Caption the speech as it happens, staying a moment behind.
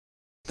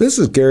This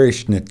is Gary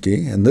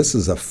Schnitkey, and this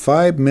is a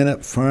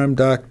 5-minute Farm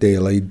Doc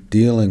Daily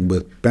dealing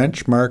with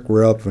benchmark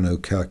revenue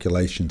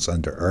calculations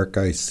under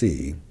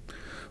ARC-IC.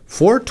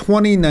 For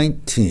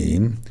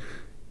 2019,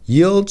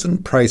 yields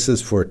and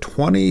prices for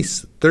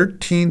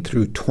 2013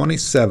 through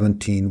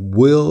 2017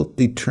 will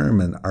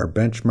determine our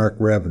benchmark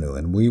revenue,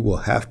 and we will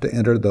have to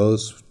enter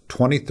those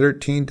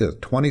 2013 to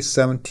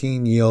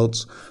 2017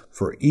 yields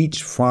for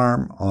each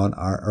farm on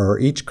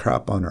each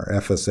crop on our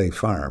FSA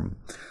farm.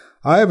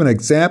 I have an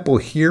example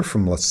here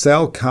from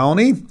LaSalle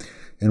County,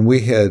 and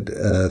we had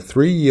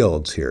 3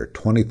 yields here,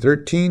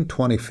 2013,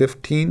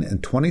 2015,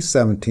 and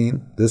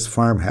 2017. This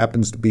farm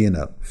happens to be in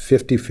a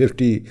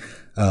 50-50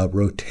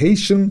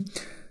 rotation.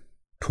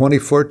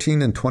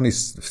 2014 and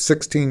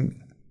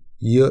 2016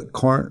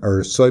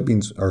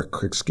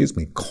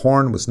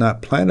 corn was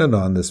not planted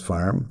on this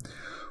farm.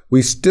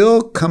 We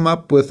still come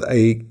up with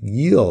a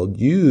yield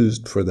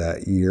used for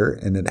that year,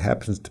 and it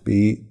happens to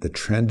be the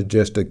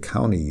trend-adjusted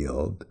county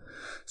yield.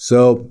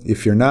 So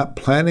if you're not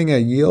planning a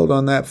yield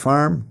on that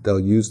farm, they'll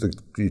use the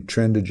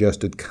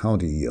trend-adjusted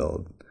county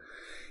yield.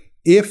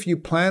 If you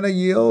plan a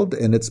yield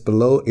and it's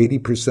below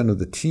 80% of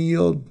the T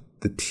yield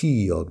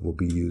will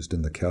be used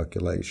in the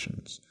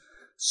calculations.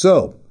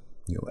 So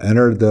you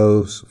enter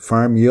those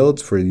farm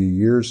yields for the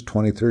years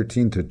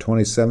 2013 to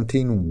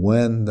 2017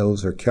 when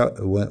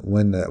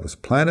that was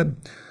planted.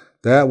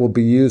 That will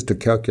be used to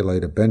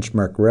calculate a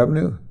benchmark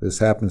revenue. This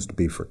happens to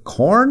be for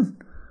corn.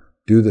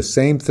 Do the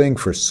same thing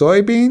for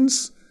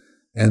soybeans.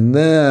 And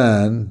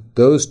then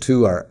those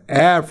two are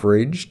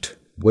averaged,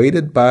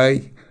 weighted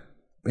by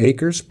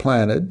acres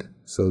planted.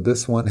 So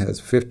this one has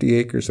 50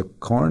 acres of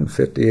corn,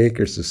 50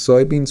 acres of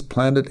soybeans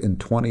planted in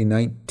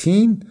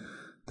 2019.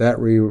 That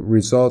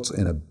results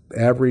in an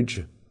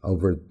average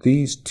over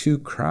these two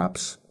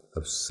crops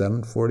of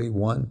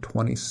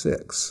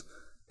 741.26.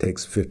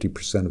 Takes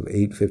 50% of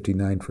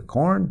 859 for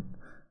corn,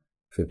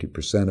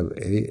 50% of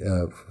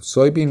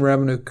soybean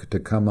revenue to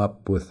come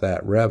up with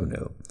that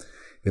revenue.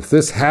 If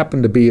this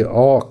happened to be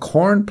all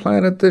corn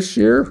planted this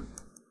year,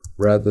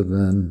 rather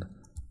than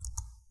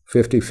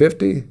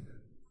 50-50,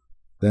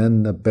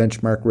 then the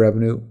benchmark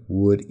revenue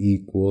would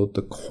equal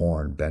the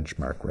corn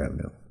benchmark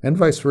revenue, and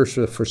vice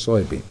versa for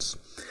soybeans.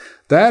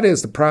 That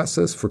is the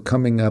process for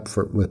coming up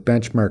with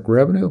benchmark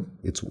revenue.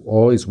 It's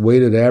always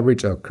weighted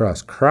average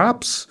across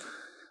crops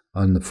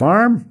on the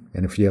farm,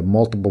 and if you have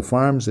multiple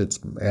farms, it's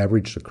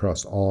averaged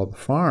across all the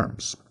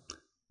farms.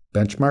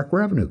 Benchmark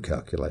revenue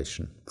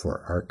calculation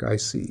for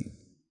ARC-IC.